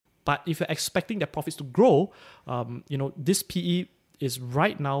But if you're expecting their profits to grow, this PE is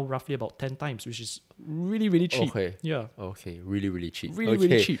right now roughly about 10 times, which is really, really cheap. Okay. Yeah. Okay, really, really cheap. Really,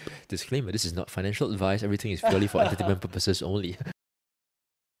 really cheap. Disclaimer, this is not financial advice. Everything is purely for entertainment purposes only.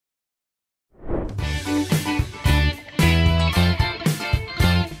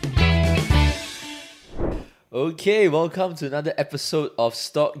 Okay, welcome to another episode of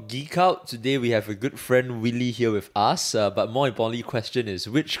Stock Geek Out. Today we have a good friend Willie here with us, but more importantly, question is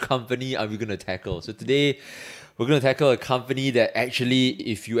which company are we going to tackle? So today we're going to tackle a company that actually,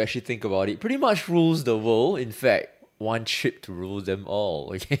 if you actually think about it, pretty much rules the world. In fact, one chip to rule them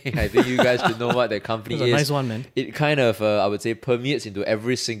all. Okay, I think you guys should know what that company is. It's a nice one, man. It kind of, I would say, permeates into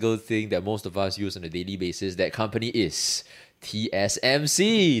every single thing that most of us use on a daily basis. That company is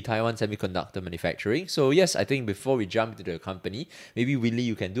TSMC, Taiwan Semiconductor Manufacturing. So yes, I think before we jump into the company, maybe Willie,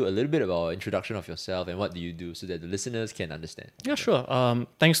 you can do a little bit about introduction of yourself and what do you do so that the listeners can understand. Yeah, sure.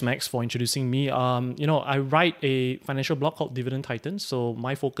 Thanks, Max, for introducing me. I write a financial blog called Dividend Titan. So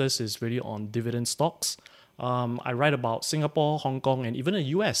my focus is really on dividend stocks. I write about Singapore, Hong Kong, and even the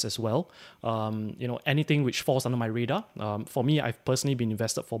US as well. Anything which falls under my radar. For me, I've personally been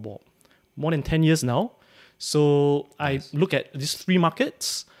invested for more than 10 years now. So nice. I look at these three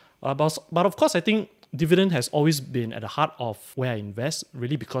markets. But of course, I think dividend has always been at the heart of where I invest,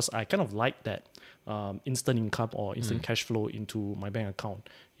 really because I kind of like that instant income or instant cash flow into my bank account.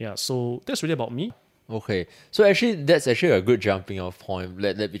 Yeah, so that's really about me. Okay, so actually that's actually a good jumping off point,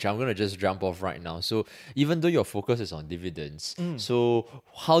 which I'm going to just jump off right now. So even though your focus is on dividends, so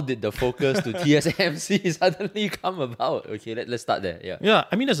how did the focus to TSMC suddenly come about? Okay, let's start there. Yeah,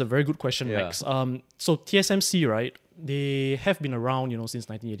 I mean, that's a very good question, Max. So TSMC, right, they have been around, since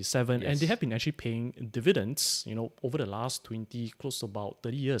 1987, and they have been actually paying dividends, over the last close to about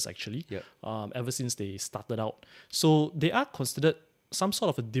 30 years, actually, ever since they started out. So they are considered some sort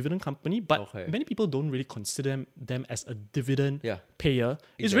of a dividend company, but many people don't really consider them as a dividend payer.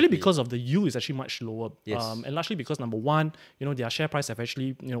 It's really because of the yield is actually much lower. And largely because number one, their share price have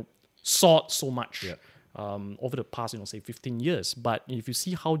actually, soared so much over the past, say 15 years. But if you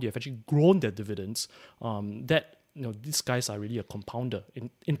see how they have actually grown their dividends, these guys are really a compounder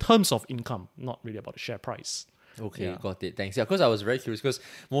in terms of income, not really about the share price. Okay, got it. Thanks. Yeah, because I was very curious because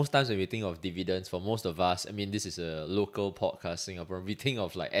most times when we think of dividends, for most of us, I mean, this is a local podcast Singapore, we think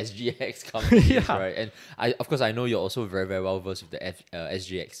of like SGX companies, right? And I know you're also very, very well versed with the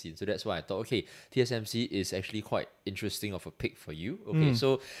SGX scene. So that's why I thought, okay, TSMC is actually quite interesting of a pick for you. Okay,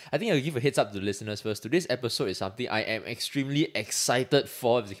 so I think I'll give a heads up to the listeners first. Today's episode is something I am extremely excited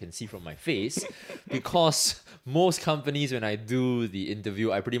for, as you can see from my face, because most companies, when I do the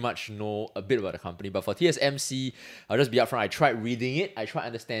interview, I pretty much know a bit about the company. But for TSMC, I'll just be upfront. I tried reading it. I tried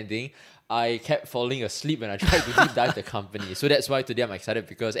understanding. I kept falling asleep when I tried to deep dive the company. So that's why today I'm excited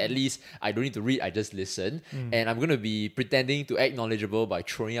because at least I don't need to read. I just listen. And I'm going to be pretending to act knowledgeable by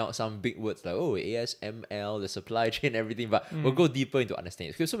throwing out some big words like, ASML, the supply chain, everything. But we'll go deeper into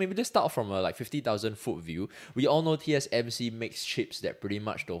understanding. Okay, so maybe let's start from a 50,000 foot view. We all know TSMC makes chips that pretty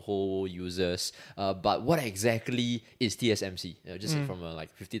much the whole uses. But what exactly is TSMC? Just from a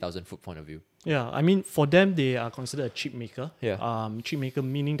 50,000 foot point of view. Yeah, I mean, for them, they are considered a chip maker. Chip maker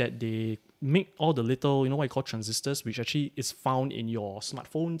meaning that they make all the little, what you call transistors, which actually is found in your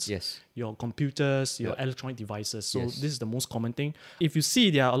smartphones, your computers, your electronic devices. So this is the most common thing. If you see,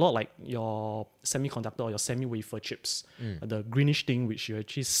 there are a lot like your semiconductor or your semi-wafer chips, the greenish thing, which you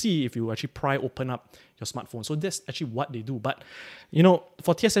actually see if you actually open up your smartphone. So that's actually what they do. But,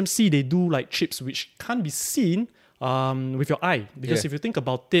 for TSMC, they do like chips which can't be seen with your eye. Because if you think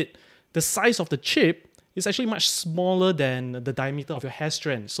about it, the size of the chip is actually much smaller than the diameter of your hair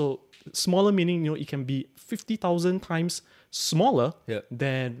strand. So smaller meaning, it can be 50,000 times smaller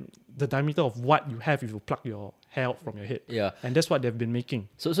than the diameter of what you have if you pluck your hair out from your head. And that's what they've been making.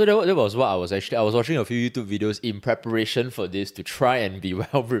 So that was what I was watching a few YouTube videos in preparation for this to try and be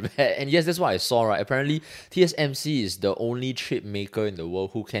well prepared. And yes, that's what I saw, right? Apparently, TSMC is the only chip maker in the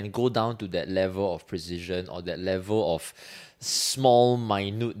world who can go down to that level of precision or that level of small,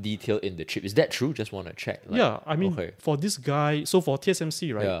 minute detail in the chip. Is that true? Just want to check. For this guy, so for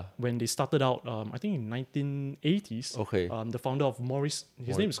TSMC, right, when they started out, I think in 1980s, the founder of Morris,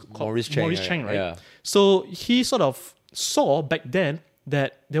 his name is called Morris Chang, right? Yeah. So he sort of saw back then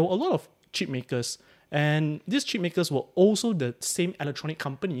that there were a lot of chip makers, and these chip makers were also the same electronic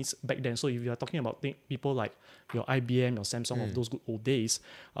companies back then. So if you are talking about people like your IBM, your Samsung of those good old days,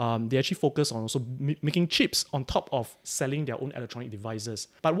 they actually focus on also making chips on top of selling their own electronic devices.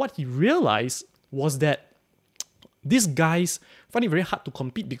 But what he realized was that these guys find it very hard to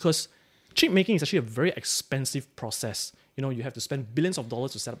compete because chip making is actually a very expensive process. You know, you have to spend billions of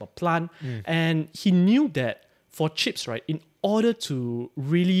dollars to set up a plant. And he knew that for chips, right, in order to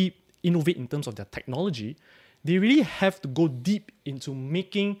really innovate in terms of their technology, they really have to go deep into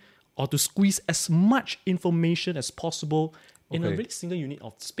making or to squeeze as much information as possible in a really single unit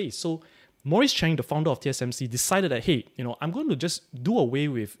of space. So Maurice Cheng, the founder of TSMC, decided that, hey, you know, I'm going to just do away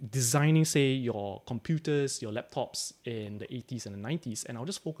with designing, say, your computers, your laptops in the 80s and the 90s, and I'll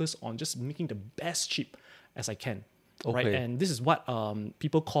just focus on just making the best chip as I can. Right? And this is what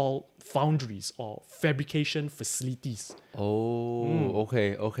people call foundries or fabrication facilities.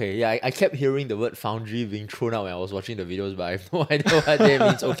 Okay. Yeah, I kept hearing the word foundry being thrown out when I was watching the videos, but I have no idea what that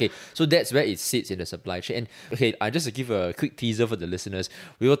means. Okay, so that's where it sits in the supply chain. And okay, I just to give a quick teaser for the listeners,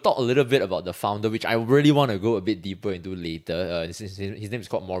 we will talk a little bit about the founder, which I really want to go a bit deeper into later. His name is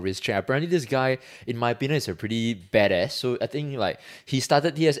called Maurice Cheng. Apparently, this guy, in my opinion, is a pretty badass. So I think like he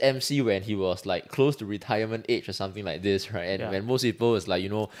started TSMC when he was like close to retirement age or something like this, right? And when most people is like, you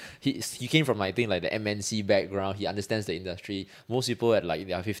know, he came from I think like the MNC background. He understands the industry. Most people at like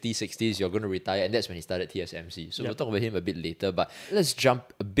their 50s, 60s, you're going to retire, and that's when he started TSMC. So we'll talk about him a bit later. But let's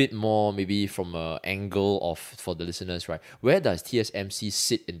jump a bit more, maybe from an angle of for the listeners, right? Where does TSMC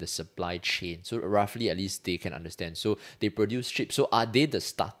sit in the supply chain? So roughly, at least they can understand. So they produce chips. So are they the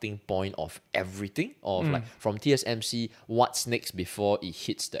starting point of everything, or like from TSMC, what's next before it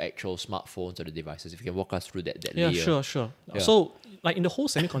hits the actual smartphones or the devices? If you can walk us through that layer. Sure. Yeah. So, like in the whole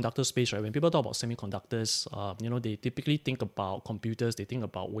semiconductor space, right? When people talk about semiconductors, you know, they typically think about computers, they think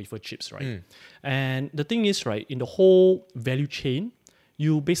about wafer chips, right? And the thing is, right, in the whole value chain,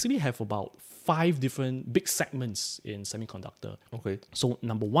 you basically have about 5 different big segments in semiconductor. Okay. So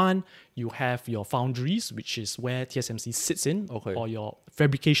number 1, you have your foundries, which is where TSMC sits in, or your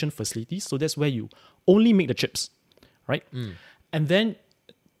fabrication facilities. So that's where you only make the chips, right? And then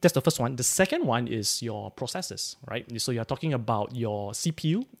that's the first one. The second one is your processors, right? So you're talking about your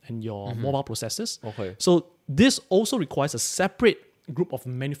CPU and your mobile processors. Okay. So this also requires a separate group of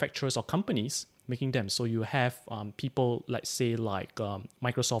manufacturers or companies making them. So you have people like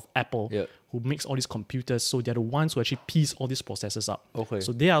Microsoft, Apple, who makes all these computers. So they're the ones who actually piece all these processors up. Okay.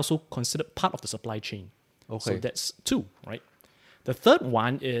 So they are also considered part of the supply chain. Okay. So that's 2, right? The third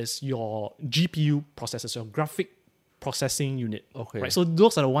one is your GPU processors, your graphic processing unit. Okay. Right. So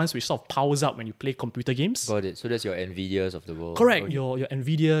those are the ones which sort of powers up when you play computer games. Got it. So that's your NVIDIAs of the world. Correct. Your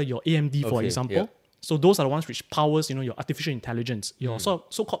NVIDIA, your AMD, for example. Yep. So those are the ones which powers, you know, your artificial intelligence, your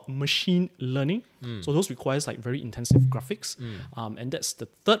so-called machine learning. So those requires like very intensive graphics. And that's the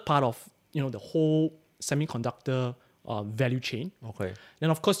third part of, you know, the whole semiconductor value chain. Okay. Then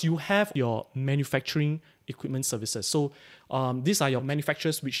of course you have your manufacturing equipment services. So these are your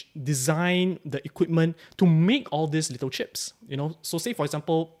manufacturers which design the equipment to make all these little chips. You know, so say for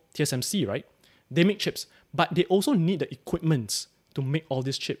example TSMC, right? They make chips, but they also need the equipment to make all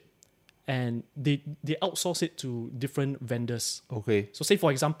this chip, and they outsource it to different vendors. Okay. So say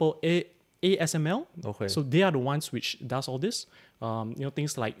for example ASML. Okay. So they are the ones which does all this. You know,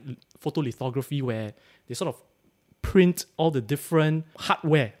 things like photolithography, where they sort of print all the different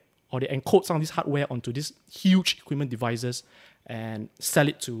hardware, or they encode some of this hardware onto these huge equipment devices and sell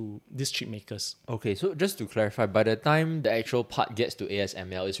it to these chip makers. Okay, so just to clarify, by the time the actual part gets to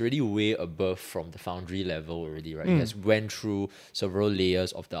ASML, it's already way above from the foundry level already, right? It has went through several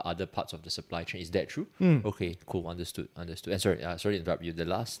layers of the other parts of the supply chain. Is that true? Okay, cool, understood. And sorry to interrupt you. The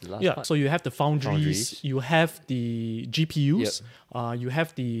last part? So you have the foundries. You have the GPUs, you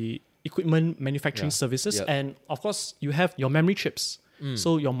have the equipment manufacturing services, and of course you have your memory chips.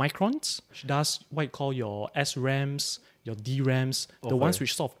 So your Microns, which does what you call your SRAMs, your DRAMs, the ones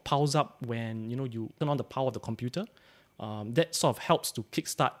which sort of powers up when, you know, you turn on the power of the computer. That sort of helps to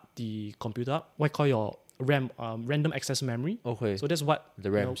kickstart the computer up. What you call your RAM, random access memory. Okay. So that's what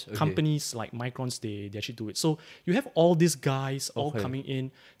the RAMs, companies like Microns, they actually do it. So you have all these guys all coming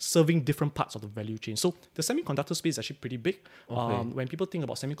in, serving different parts of the value chain. So the semiconductor space is actually pretty big. When people think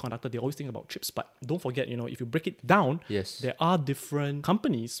about semiconductor, they always think about chips, but don't forget, you know, if you break it down, there are different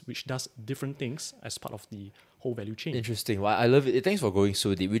companies which does different things as part of the whole value chain. Interesting. Well, I love it. Thanks for going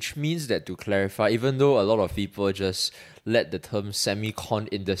so deep, which means that, to clarify, even though a lot of people just let the term semicon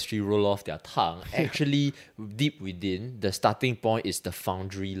industry roll off their tongue, actually deep within, the starting point is the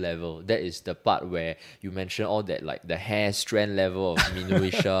foundry level. That is the part where you mentioned all that, like the hair strand level of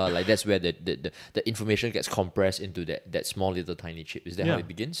minutia, like that's where the information gets compressed into that small little tiny chip. Is that how it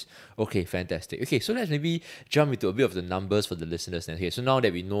begins? Okay, fantastic. Okay, so let's maybe jump into a bit of the numbers for the listeners. Okay, so now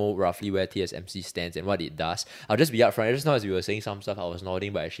that we know roughly where TSMC stands and what it does, I'll just be upfront. Just now as we were saying some stuff, I was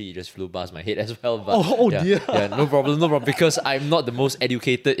nodding, but actually it just flew past my head as well. But dear. Yeah, no problem. problem because I'm not the most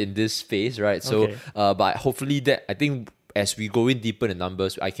educated in this space, right? So, but hopefully that, I think as we go in deeper in the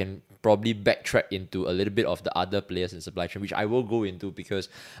numbers, I can probably backtrack into a little bit of the other players in supply chain, which I will go into because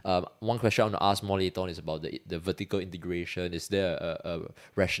one question I want to ask more later on is about the vertical integration. Is there a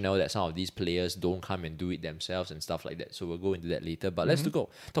rationale that some of these players don't come and do it themselves and stuff like that? So we'll go into that later. But let's talk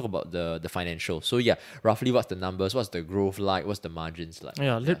about the financials. So yeah, roughly what's the numbers? What's the growth like? What's the margins like?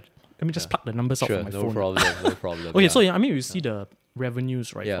 Let me just plug the numbers out from my phone. No problem. Okay, so I mean, you see the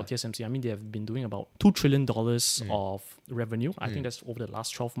revenues, right, for TSMC. I mean, they have been doing about $2 trillion of revenue. I think that's over the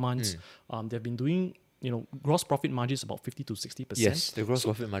last 12 months. They've been doing, gross profit margins about 50 to 60%. Yes, the gross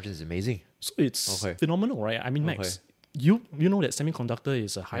profit margin is amazing. So it's phenomenal, right? I mean, Max, you know that semiconductor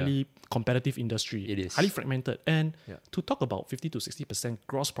is a highly competitive industry. It is. Highly fragmented. And to talk about 50 to 60%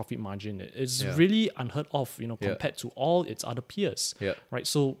 gross profit margin is really unheard of, compared to all its other peers, right?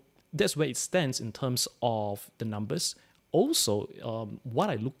 So that's where it stands in terms of the numbers. Also, what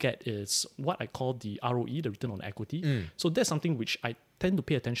I look at is what I call the ROE, the return on equity. So that's something which I tend to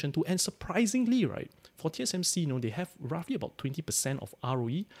pay attention to. And surprisingly, right, for TSMC, they have roughly about 20% of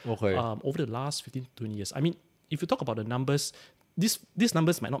ROE over the last 15 to 20 years. I mean, if you talk about the numbers, these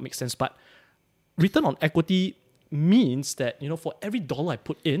numbers might not make sense, but return on equity means that, for every dollar I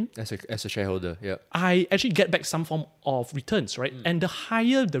put in as a shareholder, I actually get back some form of returns, right? And the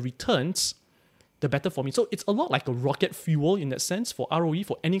higher the returns, the better for me. So it's a lot like a rocket fuel in that sense for ROE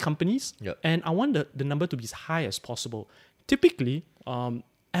for any companies. And I want the number to be as high as possible. Typically,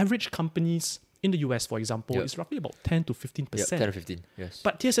 average companies in the US, for example, is roughly about 10 to 15%. 10 to 15, yes.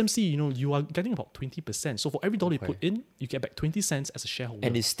 But TSMC, you are getting about 20%. So for every dollar you put in, you get back 20 cents as a shareholder.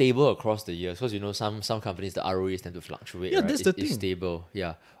 And it's stable across the years because, some companies, the ROEs tend to fluctuate. Yeah, that's the thing. It's stable.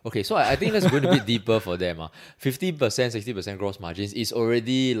 Yeah. Okay, so I think let's go a bit deeper for them. 50%, 60% gross margins is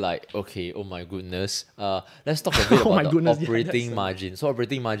already like, okay, oh my goodness. Let's talk a bit about the operating margin. So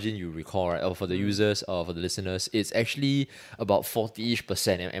operating margin, you recall, right? Or for the users or for the listeners, it's actually about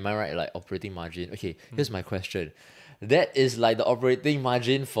 40-ish%. Am I right? Like operating margin. Okay, here's my question. That is like the operating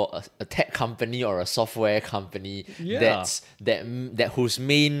margin for a tech company or a software company that whose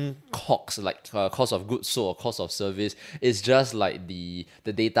main costs, like cost of goods sold or cost of service, is just like the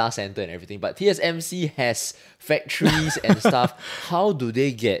data center and everything. But TSMC has factories and stuff. How do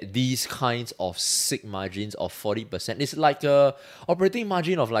they get these kinds of sick margins of 40%? It's like a operating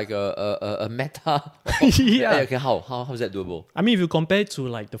margin of like a Meta. Okay, how is that doable? I mean, if you compare it to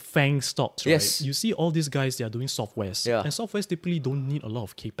like the FANG stocks, right? You see all these guys, they are doing software. And softwares typically don't need a lot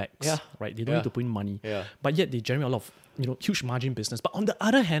of capex, right? They don't need to put in money, but yet they generate a lot of huge margin business. But on the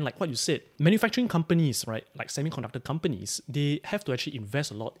other hand, like what you said, manufacturing companies, right, like semiconductor companies, they have to actually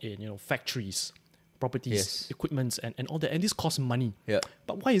invest a lot in factories, properties, equipments, and all that, and this costs money.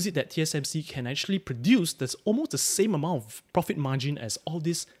 But why is it that TSMC can actually produce this almost the same amount of profit margin as all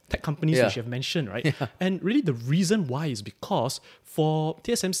these tech companies which you have mentioned, right? And really the reason why is because for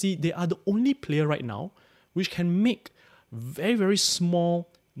TSMC, they are the only player right now which can make very, very small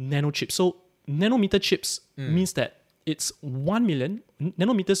nano chips. So nanometer chips means that it's 1 million.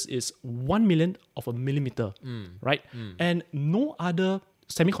 Nanometers is 1 million of a millimeter, right? And no other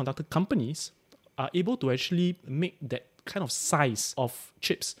semiconductor companies are able to actually make that kind of size of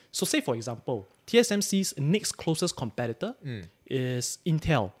chips. So say, for example, TSMC's next closest competitor is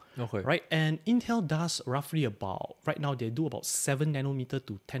Intel. Right, and Intel does roughly about, right now they do about 7 nanometer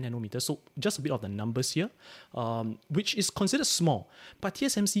to 10 nanometers, so just a bit of the numbers here, which is considered small. But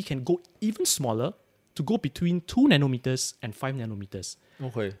TSMC can go even smaller to go between 2 nanometers and 5 nanometers.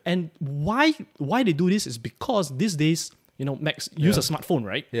 And why they do this is because these days, Max, use a smartphone,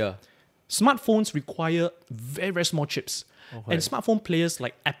 right? Smartphones require very, very small chips. And smartphone players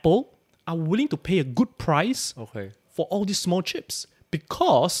like Apple are willing to pay a good price for all these small chips,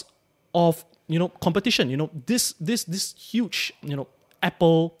 because of competition. This huge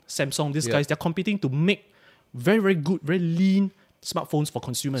Apple, Samsung, these guys, they're competing to make very, very good, very lean smartphones for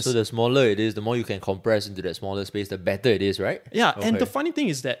consumers. So the smaller it is, the more you can compress into that smaller space, the better it is, right? And the funny thing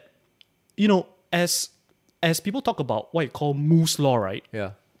is that as people talk about what you call Moore's law, right?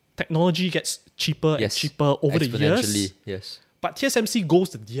 Technology gets cheaper and cheaper over the years. But TSMC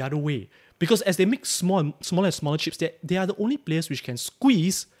goes the other way. Because as they make smaller and smaller chips, they are the only players which can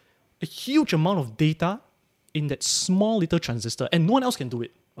squeeze a huge amount of data in that small little transistor, and no one else can do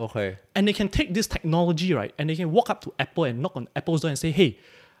it. And they can take this technology, right, and they can walk up to Apple and knock on Apple's door and say, hey,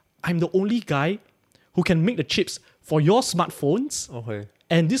 I'm the only guy who can make the chips for your smartphones.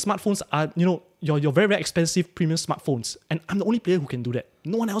 And these smartphones are, your very, very expensive premium smartphones. And I'm the only player who can do that.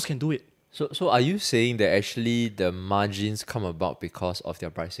 No one else can do it. So are you saying that actually the margins come about because of their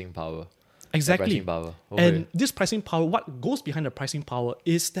pricing power? Exactly. Pricing power. Okay. And this pricing power, what goes behind the pricing power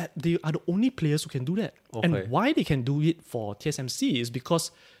is that they are the only players who can do that. Okay. And why they can do it for TSMC is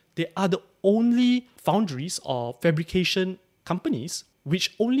because they are the only foundries or fabrication companies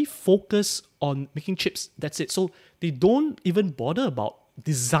which only focus on making chips. That's it. So they don't even bother about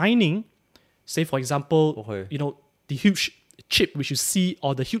designing, say for example, the huge chip which you see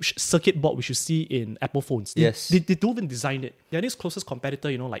or the huge circuit board which you see in Apple phones. They don't even design it. Their next closest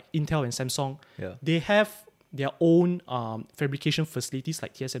competitor, like Intel and Samsung, they have their own fabrication facilities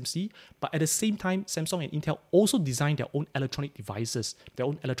like TSMC, but at the same time, Samsung and Intel also design their own electronic devices, their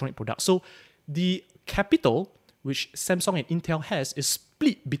own electronic products. So the capital which Samsung and Intel has is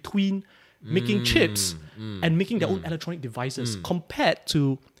split between making chips and making their own electronic devices compared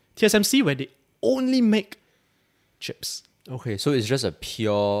to TSMC where they only make chips. Okay, so it's just a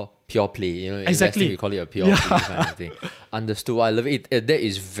pure play, Exactly. We call it a pure play kind of thing. Understood. I love it. That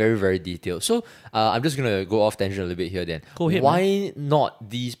is very, very detailed. So I'm just going to go off tangent a little bit here then. Go ahead, Why not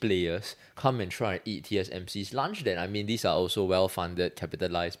these players come and try and eat TSMC's lunch then? I mean, these are also well-funded,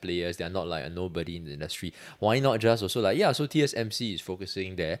 capitalized players. They're not like a nobody in the industry. Why not just also so TSMC is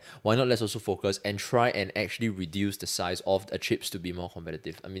focusing there. Why not let's also focus and try and actually reduce the size of the chips to be more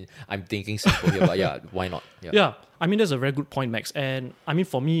competitive? I mean, I'm thinking simple here, but why not? Yeah, I mean, that's a very good point, Max. And I mean,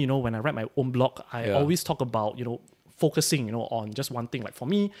 for me, when I write my own blog, I always talk about, focusing, on just one thing. Like for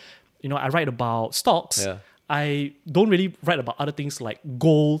me, I write about stocks. Yeah. I don't really write about other things like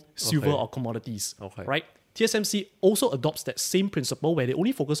gold, silver, or commodities. Okay. Right? TSMC also adopts that same principle where they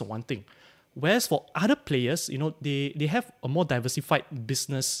only focus on one thing. Whereas for other players, they have a more diversified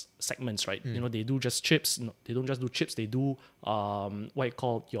business segments, right? They do just chips. They don't just do chips. They do what you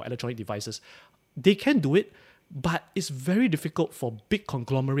call your electronic devices. They can do it, but it's very difficult for big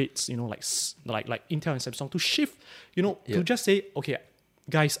conglomerates, like Intel and Samsung to shift, to just say, okay,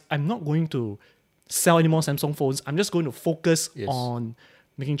 guys, I'm not going to sell any more Samsung phones. I'm just going to focus on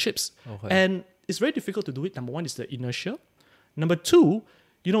making chips. Okay. And it's very difficult to do it. Number one is the inertia. Number two,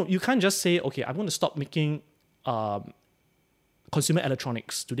 you can't just say, okay, I'm going to stop making consumer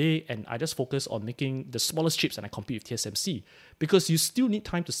electronics today and I just focus on making the smallest chips and I compete with TSMC, because you still need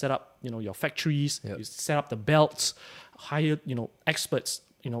time to set up, your factories, you set up the belts, hire, experts,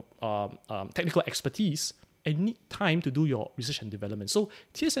 technical expertise, and need time to do your research and development. So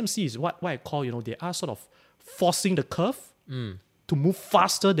TSMC is what I call, they are sort of forcing the curve to move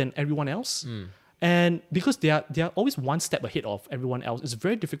faster than everyone else. And because they are always one step ahead of everyone else, it's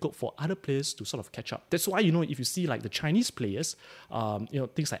very difficult for other players to sort of catch up. That's why, if you see like the Chinese players,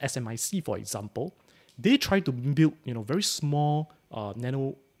 things like SMIC, for example, they try to build, very small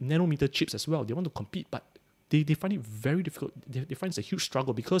nanometer chips as well. They want to compete, but they find it very difficult. They find it's a huge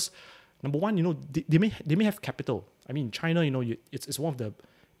struggle because, number one, they may have capital. I mean, China, it's one of the,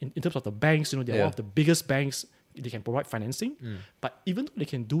 in terms of the banks, they're one of the biggest banks. They can provide financing, but even though they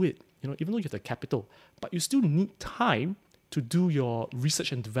can do it, even though you have the capital, but you still need time to do your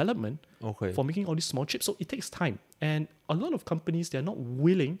research and development for making all these small chips. So it takes time. And a lot of companies, they're not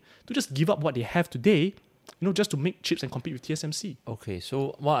willing to just give up what they have today, just to make chips and compete with TSMC. Okay,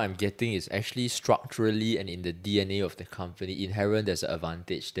 so what I'm getting is actually structurally and in the DNA of the company, inherent there's an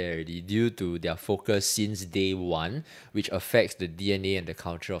advantage there already due to their focus since day one, which affects the DNA and the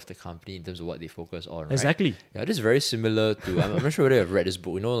culture of the company in terms of what they focus on, right? Exactly. Yeah, this is very similar to, I'm not sure whether you've read this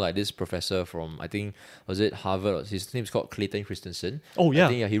book, like this professor from, I think, was it Harvard? His name's called Clayton Christensen. Oh, yeah. I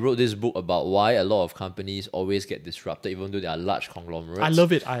think he wrote this book about why a lot of companies always get disrupted, even though they are large conglomerates. I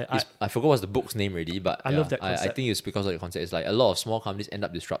love it. I forgot what's the book's name already, but I love that concept. I think it's because of the concept. It's like a lot of small companies end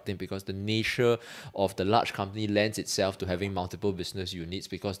up disrupting because the nature of the large company lends itself to having multiple business units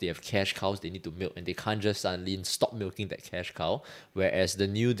because they have cash cows they need to milk and they can't just suddenly stop milking that cash cow. Whereas the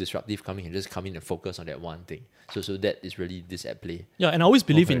new disruptive company can just come in and focus on that one thing. So that is really this at play. Yeah, and I always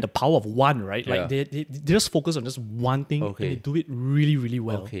believe in the power of one, right? Like they just focus on just one thing and they do it really, really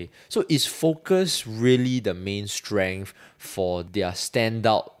well. Okay. So is focus really the main strength for their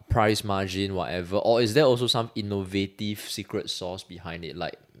standout price margin, whatever? Or is there also some innovative secret sauce behind it?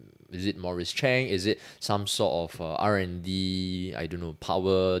 Like, is it Morris Chang? Is it some sort of R&D, I don't know,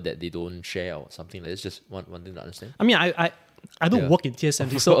 power that they don't share or something like that? It's just one thing to understand. I mean, I don't work in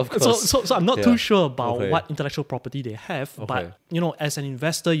TSMC, so I'm not too sure about what intellectual property they have. But, as an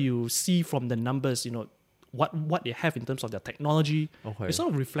investor, you see from the numbers, what they have in terms of their technology. It's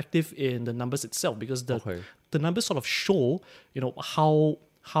sort of reflective in the numbers itself because the numbers sort of show,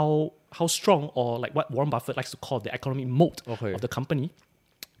 how strong, or like what Warren Buffett likes to call the economic moat of the company.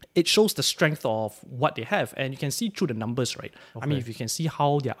 it shows the strength of what they have. And you can see through the numbers, right? I mean, if you can see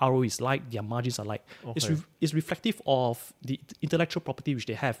how their ROE is like, their margins are like, it's reflective of the intellectual property which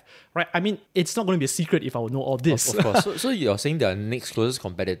they have, right? I mean, it's not going to be a secret if I would know all this. Of course. So you're saying their next closest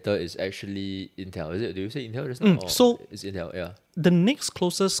competitor is actually Intel, is it? Do you say Intel just now? So it's Intel, yeah. The next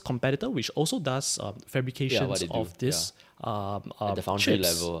closest competitor, which also does fabrications of this at the foundry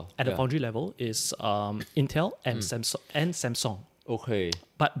chips, level. At the foundry level is Intel and Samsung. Okay.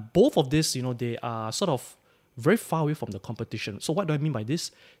 But both of this, they are sort of very far away from the competition. So what do I mean by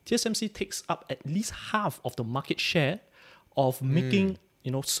this? TSMC takes up at least half of the market share of making,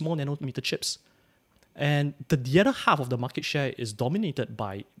 small nanometer chips. And the other half of the market share is dominated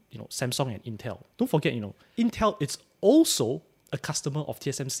by, Samsung and Intel. Don't forget, Intel is also a customer of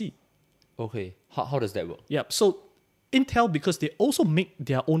TSMC. Okay. How does that work? Yeah. So Intel, because they also make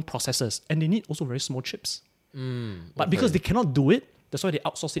their own processors and they need also very small chips. But because they cannot do it, that's why they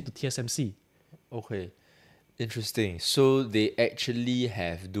outsource it to TSMC. Okay. Interesting. So they actually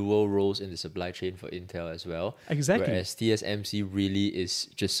have dual roles in the supply chain for Intel as well. Exactly. Whereas TSMC really is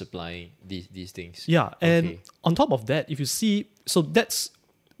just supplying these things. Yeah. And on top of that, if you see, so that's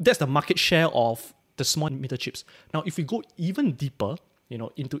the market share of the small nanometer chips. Now, if we go even deeper,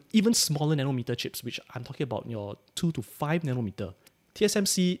 into even smaller nanometer chips, which I'm talking about your 2 to 5 nanometer,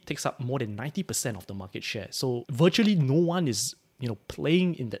 TSMC takes up more than 90% of the market share. So virtually no one is,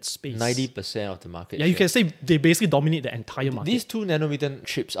 playing in that space. 90% of the market share. Yeah, you can say they basically dominate the entire market. These 2 nanometer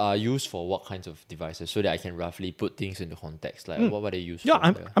chips are used for what kinds of devices so that I can roughly put things into context? Like what are they used for?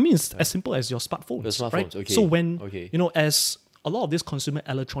 Yeah, I mean, it's as simple as your smartphones. Your smartphones, right? okay. So when, as a lot of these consumer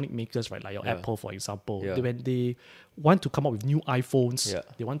electronic makers, right, like your Apple, for example, when they want to come up with new iPhones,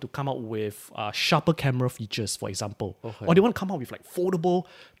 they want to come up with sharper camera features, for example, or they want to come up with like foldable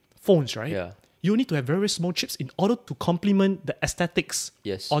phones, right? Yeah. You need to have very, very small chips in order to complement the aesthetics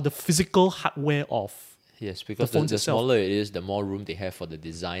or the physical hardware of because the smaller it is, the more room they have for the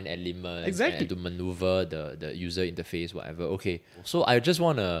design elements and to maneuver the user interface, whatever. Okay, so I just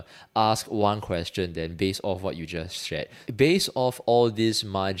want to ask one question then, based off what you just shared. Based off all these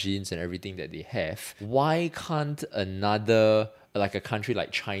margins and everything that they have, why can't another, like a country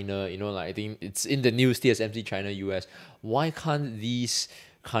like China, like I think it's in the news, TSMC, China, US, why can't these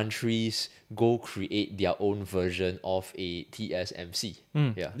countries go create their own version of a TSMC?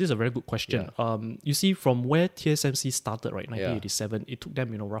 This is a very good question. You see, from where TSMC started, right, 1987, it took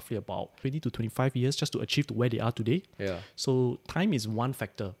them, roughly about 20 to 25 years just to achieve to where they are today. So time is one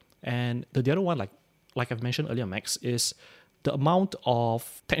factor. And the other one, like I've mentioned earlier, Max, is the amount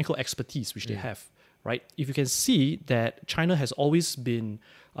of technical expertise which they have, right? If you can see that China has always been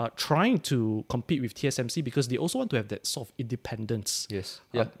trying to compete with TSMC because they also want to have that sort of independence.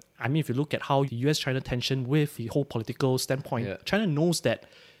 I mean, if you look at how the US-China tension with the whole political standpoint, China knows that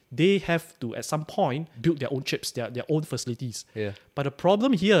they have to, at some point, build their own chips, their own facilities. But the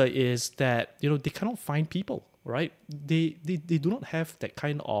problem here is that, they cannot find people, right? They do not have that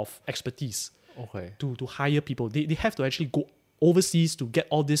kind of expertise to hire people. They have to actually go overseas to get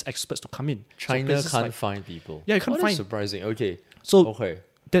all these experts to come in. China can't find people. Yeah, you can't find. Surprising. Okay. So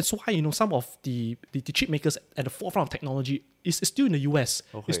that's why, some of the chip makers at the forefront of technology is still in the US.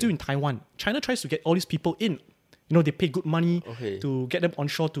 It's still in Taiwan. China tries to get all these people in. They pay good money to get them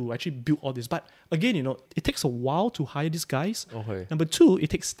onshore to actually build all this. But again, it takes a while to hire these guys. Number two, it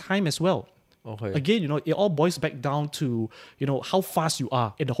takes time as well. Again, it all boils back down to, how fast you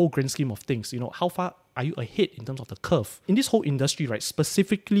are in the whole grand scheme of things. How far are you ahead in terms of the curve? In this whole industry, right,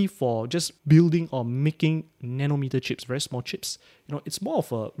 specifically for just building or making nanometer chips, very small chips, it's more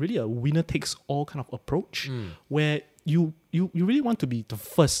of a winner takes all kind of approach where you really want to be the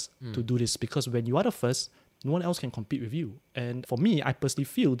first to do this, because when you are the first, no one else can compete with you. And for me, I personally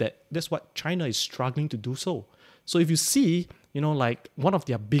feel that that's what China is struggling to do so. So if you see, like one of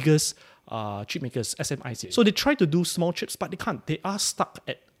their biggest chip makers, SMIC, so they try to do small chips, but they can't. They are stuck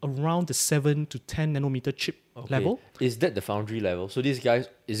at around the 7 to 10 nanometer chip level. Is that the foundry level? So these guys,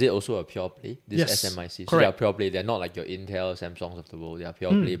 is it also a pure play? This SMIC? So they are pure play. They're not like your Intel, Samsungs of the world. They are pure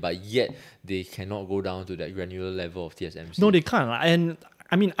play, but yet they cannot go down to that granular level of TSMC. No, they can't. And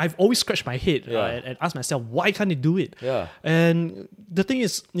I mean, I've always scratched my head and asked myself, why can't they do it? And the thing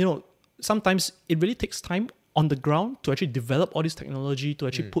is, sometimes it really takes time on the ground to actually develop all this technology, to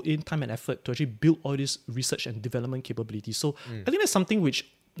actually put in time and effort to actually build all this research and development capabilities. So I think that's something which,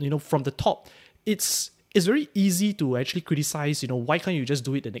 from the top, it's very easy to actually criticize, why can't you just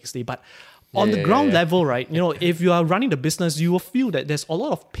do it the next day? But on the ground level, right, if you are running the business, you will feel that there's a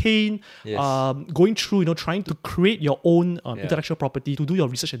lot of pain going through, trying to create your own intellectual property, to do your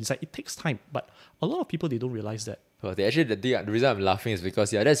research and design. It takes time, but a lot of people, they don't realize that. Well, actually, the reason I'm laughing is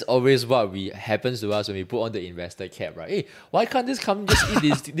because that's always what happens to us when we put on the investor cap, right? Hey, why can't this company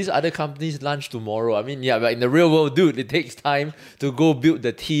just eat these other companies' lunch tomorrow? I mean, but in the real world, dude, it takes time to go build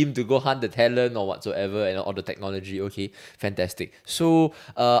the team, to go hunt the talent or whatsoever, and all the technology. Okay, fantastic. So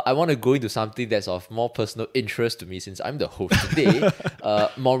I want to go into something that's of more personal interest to me since I'm the host today.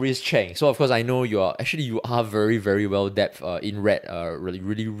 Maurice Cheng. So of course, I know you are very, very well depth in read.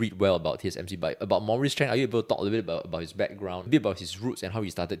 Really read well about TSMC. But about Maurice Cheng, are you able to talk a little bit about his background, a bit about his roots and how he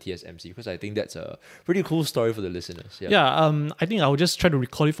started TSMC? Because I think that's a pretty cool story for the listeners. I think I'll just try to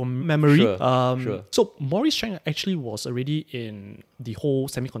recall it from memory. Sure. So Maurice Cheng actually was already in the whole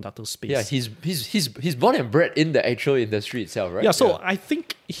semiconductor space. Yeah, he's born and bred in the actual industry itself, right? Yeah, so I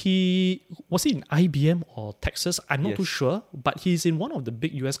think he was in IBM or Texas. I'm not too sure, but he's in one of the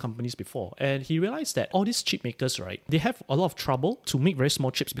big US companies before, and he realized that all these chip makers, right, they have a lot of trouble to make very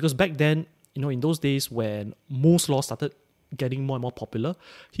small chips because back then, in those days when Moore's law started getting more and more popular,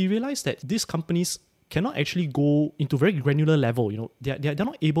 he realized that these companies cannot actually go into very granular level. They're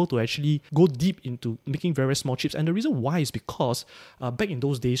not able to actually go deep into making very, very small chips. And the reason why is because back in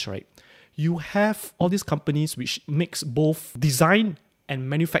those days, right, you have all these companies which makes both design and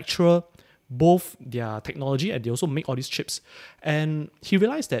manufacture both their technology, and they also make all these chips. And he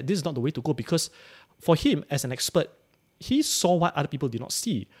realized that this is not the way to go because for him as an expert, he saw what other people did not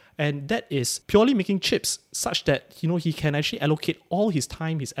see. And that is purely making chips such that, he can actually allocate all his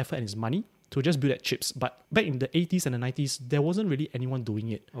time, his effort, and his money to just build that chips. But back in the 80s and the 90s, there wasn't really anyone doing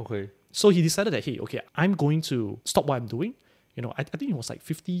it. Okay. So he decided that, I'm going to stop what I'm doing. I think he was like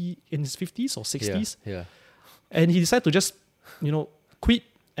in his 50s or 60s. Yeah. And he decided to just, quit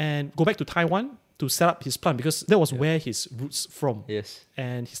and go back to Taiwan to set up his plant because that was where his roots from. Yes.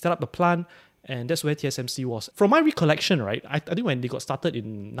 And he set up the plant, and that's where TSMC was. From my recollection, right, I think when they got started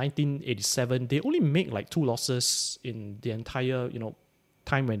in 1987, they only make like 2 losses in the entire,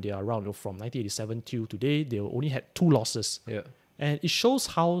 time when they are around. From 1987 till today, they only had 2 losses. Yeah. And it shows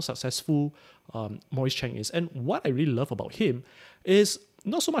how successful Maurice Cheng is. And what I really love about him is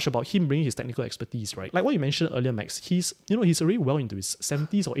not so much about him bringing his technical expertise, right? Like what you mentioned earlier, Max, he's already well into his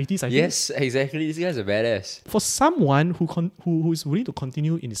 70s or 80s, I think. Yes, exactly. This guy's a badass. For someone who is willing to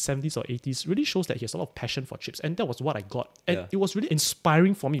continue in his 70s or 80s, really shows that he has a lot of passion for chips. And that was what I got. And it was really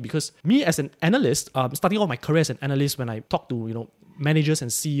inspiring for me because me as an analyst, starting off my career as an analyst, when I talked to, managers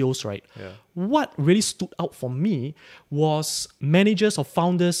and CEOs, right? Yeah. What really stood out for me was managers or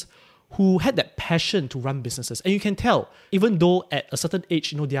founders who had that passion to run businesses. And you can tell, even though at a certain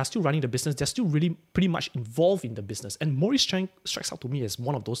age, they are still running the business, they're still really pretty much involved in the business. And Maurice Cheng strikes out to me as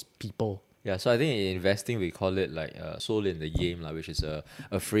one of those people. Yeah, so I think in investing, we call it like soul in the game, which is a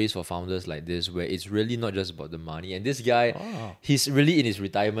phrase for founders like this, where it's really not just about the money. And this guy, he's really in his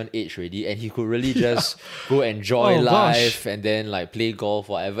retirement age already, and he could really just go enjoy life and then like play golf,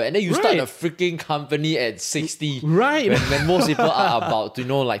 whatever. And then you start a freaking company at 60. Right. When most people are about to,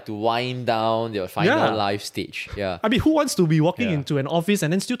 to wind down their final life stage. Yeah. I mean, who wants to be walking into an office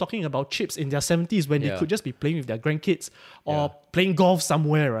and then still talking about chips in their 70s when they could just be playing with their grandkids or playing golf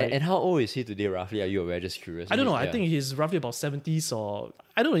somewhere, right? And how old is he today, roughly? Are you aware? Just curious. I don't know. I think he's roughly about 70s or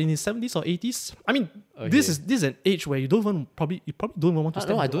I don't know, in his 70s or 80s. I mean, this is an age where you probably don't even want to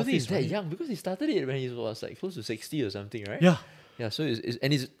step into I don't think office, he's that young because he started it when he was like close to 60 or something, right? Yeah. Yeah, so it's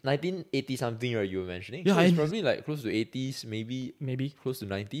 1980 something, right? You were mentioning. Yeah, so it's probably like close to 80s, maybe close to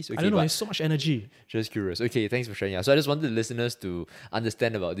 90s. Okay, I don't know. There's so much energy. Just curious. Okay, thanks for sharing. Yeah, so I just wanted the listeners to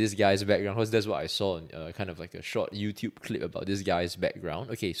understand about this guy's background because that's what I saw in kind of like a short YouTube clip about this guy's background.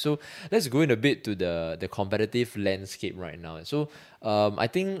 Okay, so let's go in a bit to the competitive landscape right now. So I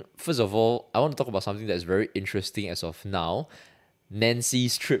think first of all, I want to talk about something that's very interesting as of now: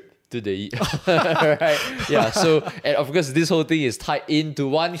 Nancy's trip to the right, yeah. So and of course, this whole thing is tied into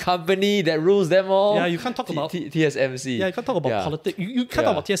one company that rules them all. Yeah, you can't talk about TSMC. Yeah, you can't talk about politics. You can't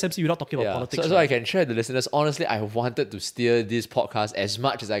talk about TSMC without talking about politics. So I can share with the listeners. Honestly, I wanted to steer this podcast as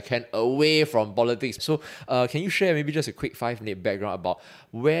much as I can away from politics. So, can you share maybe just a quick 5-minute background about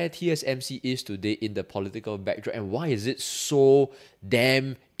where TSMC is today in the political backdrop and why is it so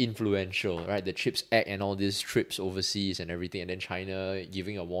damn influential, right? The CHIPS Act and all these trips overseas and everything, and then China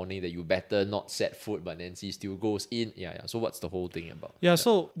giving a warning that you better not set foot, but Nancy still goes in. Yeah. So what's the whole thing about? Yeah.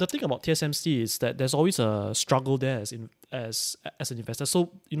 So the thing about TSMC is that there's always a struggle there as an investor.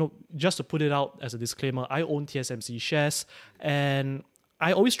 So just to put it out as a disclaimer, I own TSMC shares, and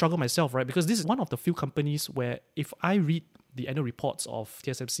I always struggle myself, right? Because this is one of the few companies where if I read the annual reports of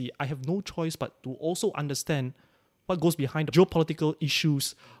TSMC, I have no choice but to also understand what goes behind the geopolitical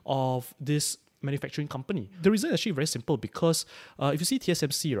issues of this manufacturing company. The reason is actually very simple because if you see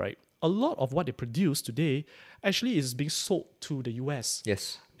TSMC, right, a lot of what they produce today actually is being sold to the US.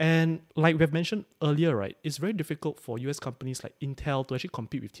 Yes. And like we've mentioned earlier, right, it's very difficult for US companies like Intel to actually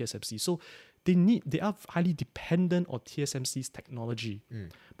compete with TSMC. So they are highly dependent on TSMC's technology.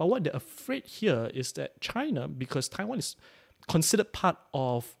 But what they're afraid here is that China, because Taiwan is considered part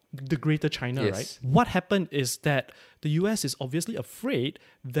of the greater China, right? What happened is that the US is obviously afraid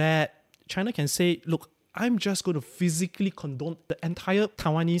that China can say, look, I'm just going to physically condone the entire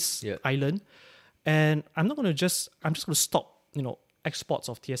Taiwanese island, and I'm just going to stop, exports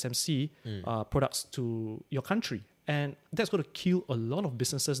of TSMC products to your country. And that's going to kill a lot of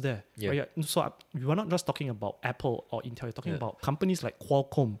businesses there. Right? So we're not just talking about Apple or Intel, we're talking about companies like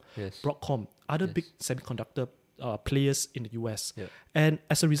Qualcomm, Broadcom, other big semiconductor players in the US. And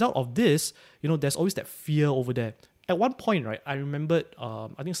as a result of this, there's always that fear over there. At one point, right, I remembered,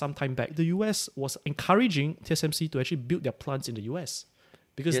 I think some time back, the US was encouraging TSMC to actually build their plants in the US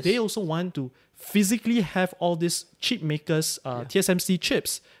because they also want to physically have all these chip makers, TSMC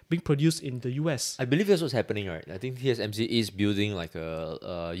chips, being produced in the US. I believe that's what's happening, right? I think TSMC is building like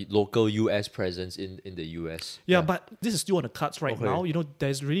a local US presence in the US. Yeah, but this is still on the cards right now.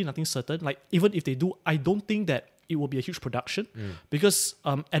 There's really nothing certain. Like, even if they do, I don't think that it will be a huge production because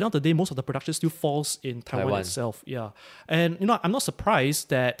at the end of the day, most of the production still falls in Taiwan itself. Yeah. And, I'm not surprised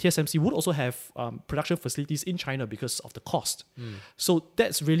that TSMC would also have production facilities in China because of the cost. So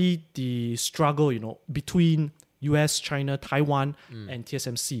that's really the struggle, between US, China, Taiwan, and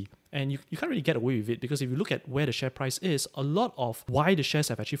TSMC. And you can't really get away with it because if you look at where the share price is, a lot of why the shares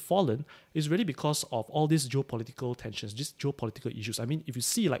have actually fallen is really because of all these geopolitical tensions, these geopolitical issues. I mean, if you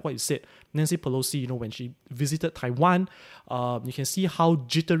see, like what you said, Nancy Pelosi, when she visited Taiwan, you can see how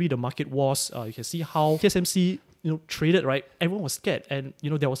jittery the market was. You can see how TSMC, traded, right? Everyone was scared. And,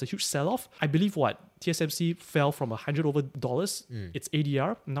 there was a huge sell-off. I believe TSMC fell from $100 over its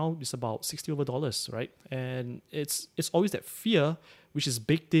ADR. Now it's about $60 over, right? And it's always that fear which is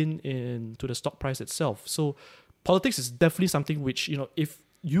baked into the stock price itself. So politics is definitely something which, if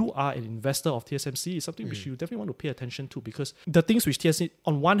you are an investor of TSMC, is something which you definitely want to pay attention to because the things which TSMC,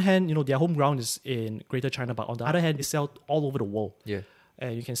 on one hand, their home ground is in Greater China, but on the other hand, they sell all over the world. Yeah.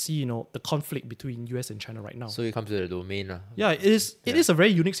 And you can see, the conflict between US and China right now. So it comes to the domain. Yeah, it is a very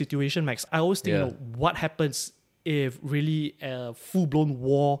unique situation, Max. I always think, what happens if really a full-blown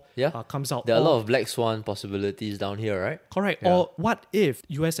war comes out. There are a lot of black swan possibilities down here, right? Correct. Yeah. Or what if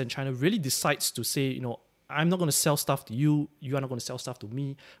US and China really decides to say, I'm not going to sell stuff to you, you are not going to sell stuff to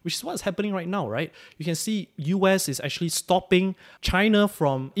me, which is what's happening right now, right? You can see US is actually stopping China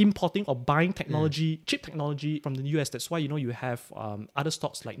from importing or buying technology, chip technology from the US. That's why, you have other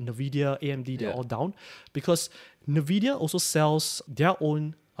stocks like NVIDIA, AMD, they're all down because NVIDIA also sells their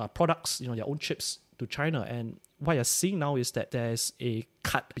own products, their own chips to China. And what you're seeing now is that there's a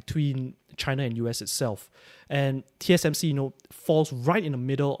cut between China and US itself. And TSMC, falls right in the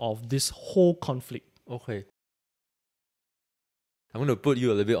middle of this whole conflict. Okay. I'm going to put you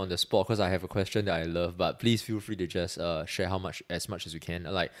a little bit on the spot because I have a question that I love, but please feel free to just share as much as you can.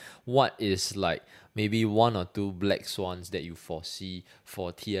 Like, what is maybe one or two black swans that you foresee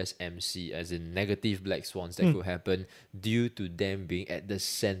for TSMC, as in negative black swans that could happen due to them being at the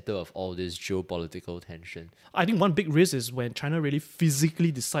center of all this geopolitical tension? I think one big risk is when China really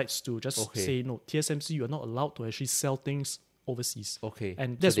physically decides to just say, no, TSMC, you're not allowed to actually sell things overseas. Okay.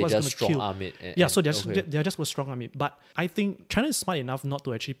 And that's so what's going to kill. Arm it. So they're just going to strong arm it. But I think China is smart enough not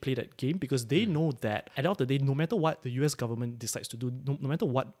to actually play that game because they know that at the end of the day, no matter what the US government decides to do, no matter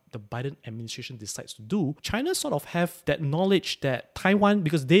what the Biden administration decides to do, China sort of have that knowledge that Taiwan,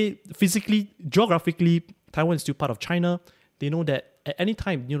 because they physically, geographically, Taiwan is still part of China. They know that at any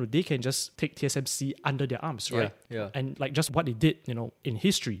time, they can just take TSMC under their arms, right? Yeah. And like just what they did, in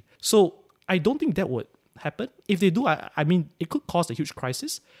history. So I don't think that would happen. If they do, I mean, it could cause a huge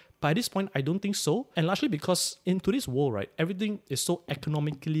crisis. But at this point, I don't think so. And largely because in today's world, right, everything is so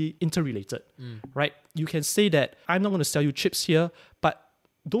economically interrelated, right? You can say that I'm not going to sell you chips here, but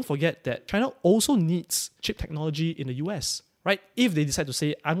don't forget that China also needs chip technology in the US, right? If they decide to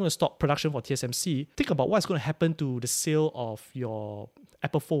say, I'm going to stop production for TSMC, think about what's going to happen to the sale of your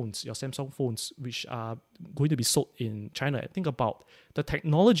Apple phones, your Samsung phones, which are going to be sold in China. Think about the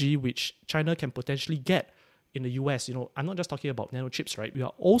technology which China can potentially get in the US. I'm not just talking about nano chips, right? We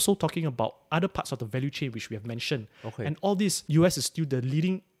are also talking about other parts of the value chain which we have mentioned. Okay. And all this, US is still the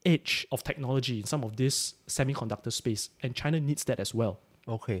leading edge of technology in some of this semiconductor space, and China needs that as well.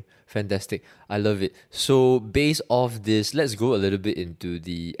 Okay, fantastic. I love it. So based off this, let's go a little bit into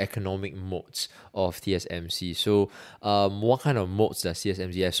the economic moats of TSMC. So what kind of moats does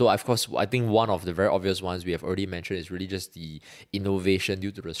TSMC have? So of course, I think one of the very obvious ones we have already mentioned is really just the innovation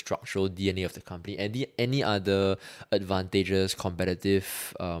due to the structural DNA of the company. Any other advantages,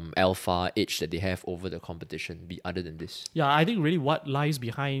 competitive alpha edge that they have over the competition other than this? Yeah, I think really what lies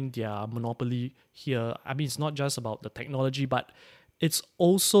behind their monopoly here, I mean, it's not just about the technology, but it's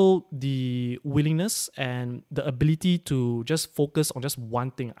also the willingness and the ability to just focus on just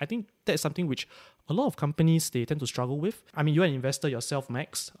one thing. I think that's something which a lot of companies, they tend to struggle with. I mean, you're an investor yourself,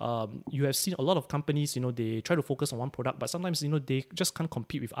 Max. You have seen a lot of companies, they try to focus on one product, but sometimes, they just can't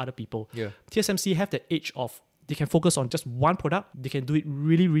compete with other people. Yeah. TSMC have the edge of they can focus on just one product. They can do it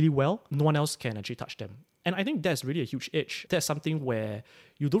really, really well. No one else can actually touch them. And I think that's really a huge edge. That's something where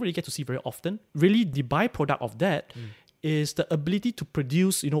you don't really get to see very often. Really, the byproduct of that is the ability to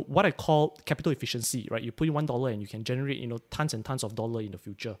produce, what I call capital efficiency, right? You put in $1 and you can generate, tons and tons of dollar in the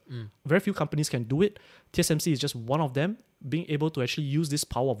future. Very few companies can do it. TSMC is just one of them, being able to actually use this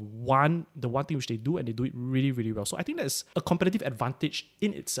power of the one thing which they do, and they do it really, really well. So I think that's a competitive advantage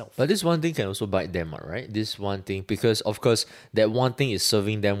in itself. But this one thing can also bite them, right? This one thing, because of course that one thing is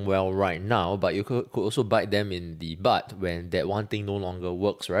serving them well right now, but you could also bite them in the butt when that one thing no longer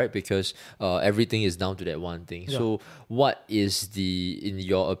works, right? Because everything is down to that one thing. Yeah. So what is in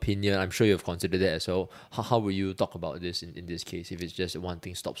your opinion, I'm sure you've considered that as well, how will you talk about this in this case if it's just one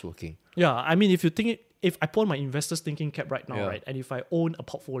thing stops working? Yeah, I mean, if I put on my investors thinking cap right now, right, and if I own a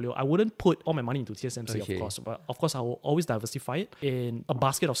portfolio, I wouldn't put all my money into TSMC, of course. But of course, I will always diversify it in a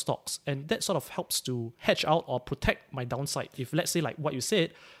basket of stocks. And that sort of helps to hedge out or protect my downside. If, let's say, like what you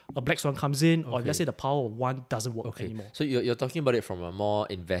said, a black swan comes in, or let's say the power of one doesn't work anymore. So you're talking about it from a more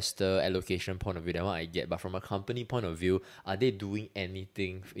investor allocation point of view, than what I get. But from a company point of view, are they doing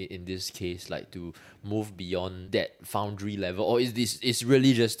anything in this case, like to move beyond that foundry level? Or is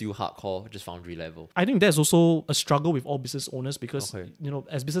really just still hardcore, just foundry level? I think there's also a struggle with all business owners because,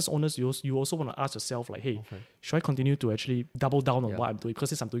 as business owners, you also want to ask yourself, like, hey, should I continue to actually double down on what I'm doing?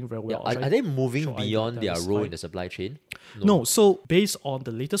 Because I'm doing very well. Are they moving beyond their role in the supply chain? No. So based on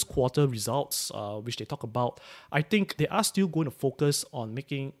the latest quarter results, which they talk about, I think they are still going to focus on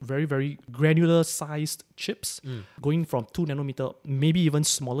making very, very granular sized chips, going from 2 nanometer, maybe even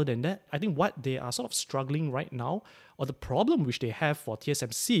smaller than that. I think what they are sort of struggling right now, or the problem which they have for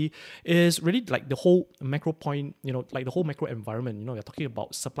TSMC, is really like the whole macro point, like the whole macro environment. You're talking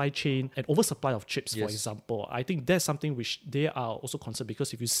about supply chain and oversupply of chips, for example. I think that's something which they are also concerned,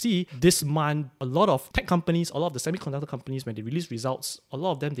 because if you see this month, a lot of tech companies, a lot of the semiconductor companies, when they release results, a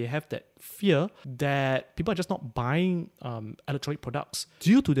lot of them, they have that fear that people are just not buying electronic products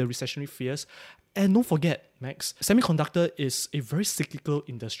due to the recessionary fears. And don't forget, Max, semiconductor is a very cyclical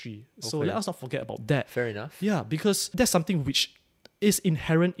industry. So let us not forget about that. Fair enough. Yeah, because that's something which is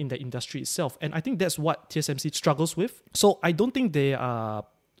inherent in the industry itself. And I think that's what TSMC struggles with. So I don't think they are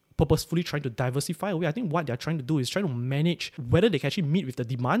purposefully trying to diversify away. I think what they're trying to do is trying to manage whether they can actually meet with the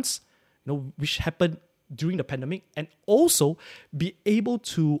demands, which happened during the pandemic, and also be able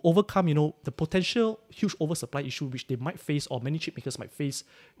to overcome, the potential huge oversupply issue which they might face, or many chip makers might face,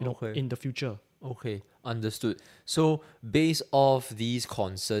 in the future. Okay, understood. So based off these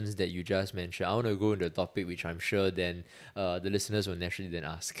concerns that you just mentioned, I want to go into a topic which I'm sure then the listeners will naturally then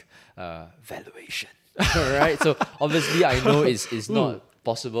ask, valuation. All right. So obviously I know it's not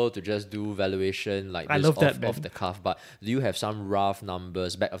possible to just do valuation like this off the cuff, but do you have some rough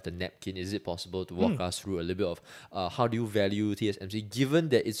numbers back of the napkin? Is it possible to walk us through a little bit of how do you value TSMC, given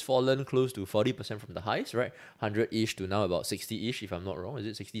that it's fallen close to 40% from the highs, right? 100-ish to now about 60-ish, if I'm not wrong. Is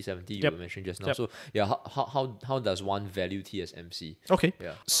it 60, 70 you were mentioning just now? Yep. So yeah, how does one value TSMC? Okay.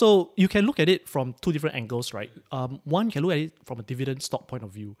 Yeah. So you can look at it from two different angles, right? One, you can look at it from a dividend stock point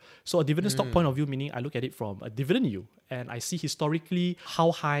of view. So a dividend stock point of view, meaning I look at it from a dividend yield, and I see historically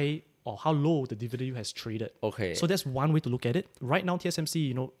how high or how low the dividend yield has traded. Okay. So that's one way to look at it. Right now,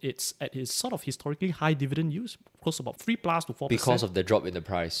 TSMC, it's at its sort of historically high dividend yields, close to about 3+ to 4%. Because of the drop in the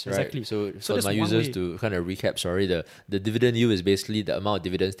price, right? Exactly. So my users, to kind of recap, the dividend yield is basically the amount of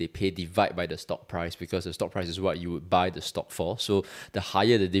dividends they pay divided by the stock price, because the stock price is what you would buy the stock for. So the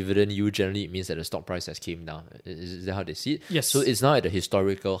higher the dividend yield, generally it means that the stock price has came down. Is that how they see it? Yes. So it's now at a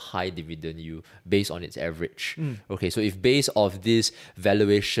historical high dividend yield based on its average. Okay, so if based off this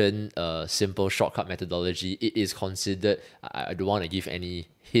valuation simple shortcut methodology, it is considered, I don't want to give any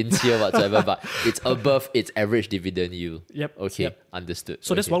hints here whatsoever, but it's above its average dividend yield. Yep. Okay, yep. Understood.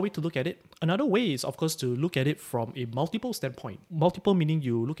 So that's one way to look at it. Another way is, of course, to look at it from a multiple standpoint. Multiple meaning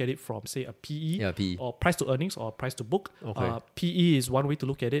you look at it from, say, a PE, or price to earnings or price to book. PE is one way to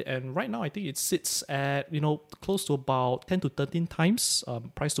look at it. And right now, I think it sits at, close to about 10 to 13 times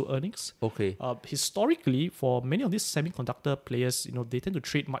price to earnings. Historically, for many of these semiconductor players, they tend to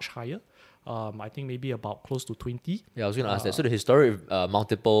trade much higher. I think maybe about close to 20. Yeah, I was going to ask that. So the historic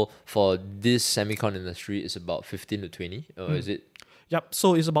multiple for this semicon industry is about 15 to 20, or is it? Yep,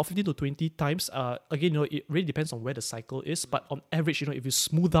 so it's about 15 to 20 times. Again, it really depends on where the cycle is. But on average, if you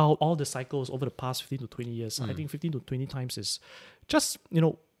smooth out all the cycles over the past 15 to 20 years, I think 15 to 20 times is just,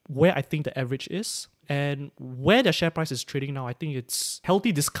 where I think the average is. And where the share price is trading now, I think it's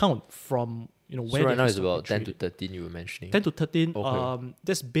healthy discount from, where so right now it's about 10 trading. to 13 you were mentioning. 10 to 13,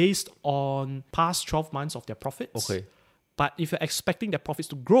 that's based on past 12 months of their profits. But if you're expecting their profits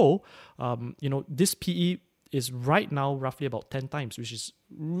to grow, this PE is right now roughly about 10 times, which is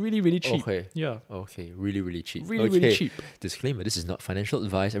really, really cheap. Really, really cheap. Really cheap. Disclaimer, this is not financial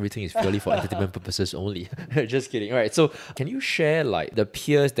advice. Everything is purely for entertainment purposes only. Just kidding. All right, so can you share like the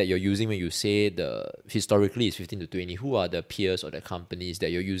peers that you're using when you say the historically is 15 to 20? Who are the peers or the companies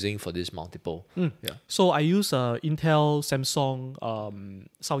that you're using for this multiple? So I use Intel, Samsung,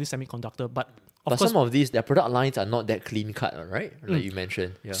 Saudi Semiconductor, but But some of these, their product lines are not that clean cut, right? Like you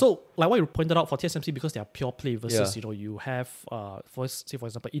mentioned. So, like what you pointed out for TSMC, because they are pure play versus, you have, for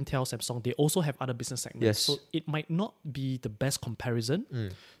example, Intel, Samsung, they also have other business segments. So it might not be the best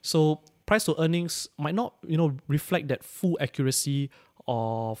comparison. So price to earnings might not, reflect that full accuracy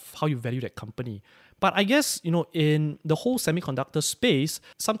of how you value that company. But I guess, in the whole semiconductor space,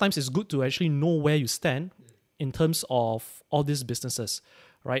 sometimes it's good to actually know where you stand in terms of all these businesses,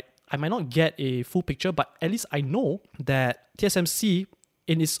 right? I might not get a full picture, but at least I know that TSMC,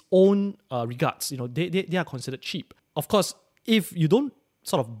 in its own regards, they are considered cheap. Of course, if you don't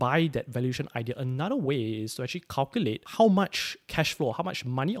sort of buy that valuation idea, another way is to actually calculate how much cash flow, how much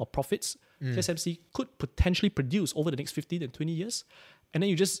money or profits TSMC could potentially produce over the next 15 and 20 years. And then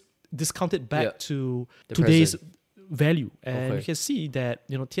you just discount it back to today's value. And you can see that,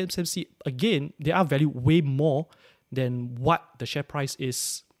 TSMC, again, they are valued way more than what the share price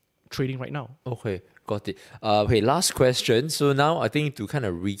is trading right now. Got it. Last question. So now I think to kind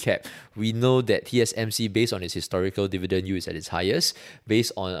of recap, we know that TSMC, based on its historical dividend yield, is at its highest,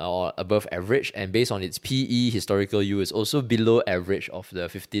 based on or above average, and based on its PE historical yield is also below average of the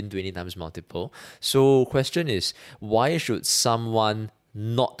 15-20 times multiple. So question is, why should someone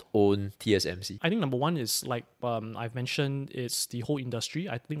not own TSMC? I think number one is, like I've mentioned, it's the whole industry.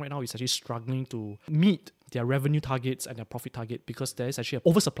 I think right now it's actually struggling to meet their revenue targets and their profit target because there is actually an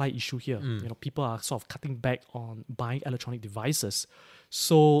oversupply issue here. People are sort of cutting back on buying electronic devices.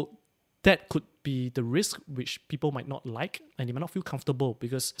 So that could be the risk which people might not like and they might not feel comfortable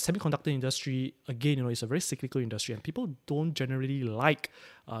because semiconductor industry, again, is a very cyclical industry and people don't generally like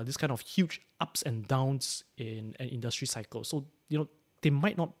this kind of huge ups and downs in an industry cycle. So, they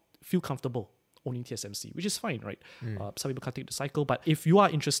might not feel comfortable owning TSMC, which is fine, right? Some people can't take the cycle, but if you are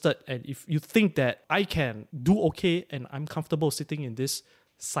interested and if you think that I can do okay and I'm comfortable sitting in this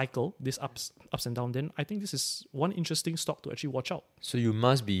cycle, this ups and downs, then I think this is one interesting stock to actually watch out. So you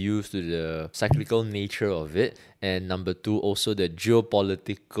must be used to the cyclical nature of it, and number two, also the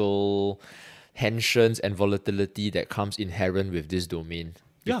geopolitical tensions and volatility that comes inherent with this domain.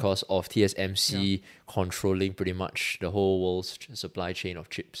 Because of TSMC controlling pretty much the whole world's supply chain of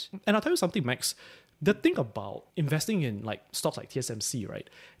chips. And I'll tell you something, Max. The thing about investing in stocks like TSMC, right,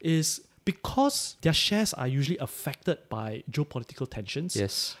 is because their shares are usually affected by geopolitical tensions.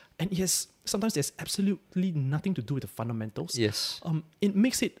 And sometimes there's absolutely nothing to do with the fundamentals. It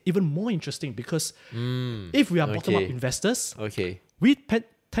makes it even more interesting because if we are bottom-up investors, we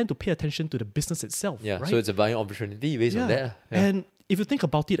tend to pay attention to the business itself. Right? So it's a buying opportunity based on that. And if you think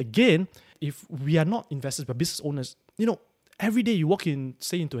about it again, if we are not investors but business owners, every day you walk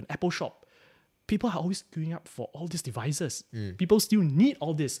into an Apple shop, people are always queuing up for all these devices. People still need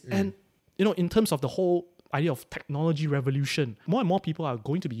all this. And, in terms of the whole idea of technology revolution, more and more people are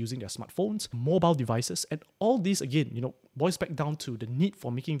going to be using their smartphones, mobile devices, and all these, again, boils back down to the need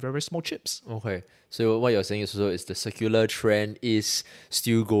for making very, very small chips. So what you're saying is also is the secular trend is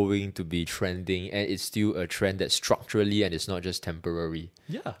still going to be trending and it's still a trend that's structurally and it's not just temporary.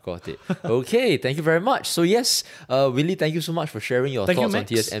 Got it. Okay, thank you very much. So yes, Willie, thank you so much for sharing your thoughts on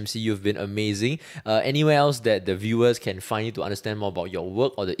TSMC. You've been amazing. Anywhere else that the viewers can find you to understand more about your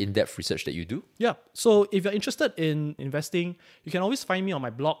work or the in-depth research that you do? So if you're interested in investing, you can always find me on my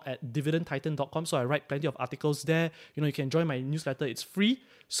blog at dividendtitan.com. So I write plenty of articles there. You can join my newsletter. It's free.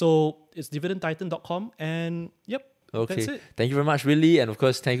 So it's dividendtitan.com. And Okay. Thank you very much, Willie. And of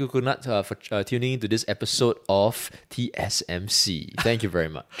course, thank you, Kunat, for tuning into this episode of TSMC. Thank you very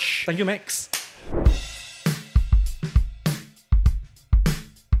much. Thank you, Max.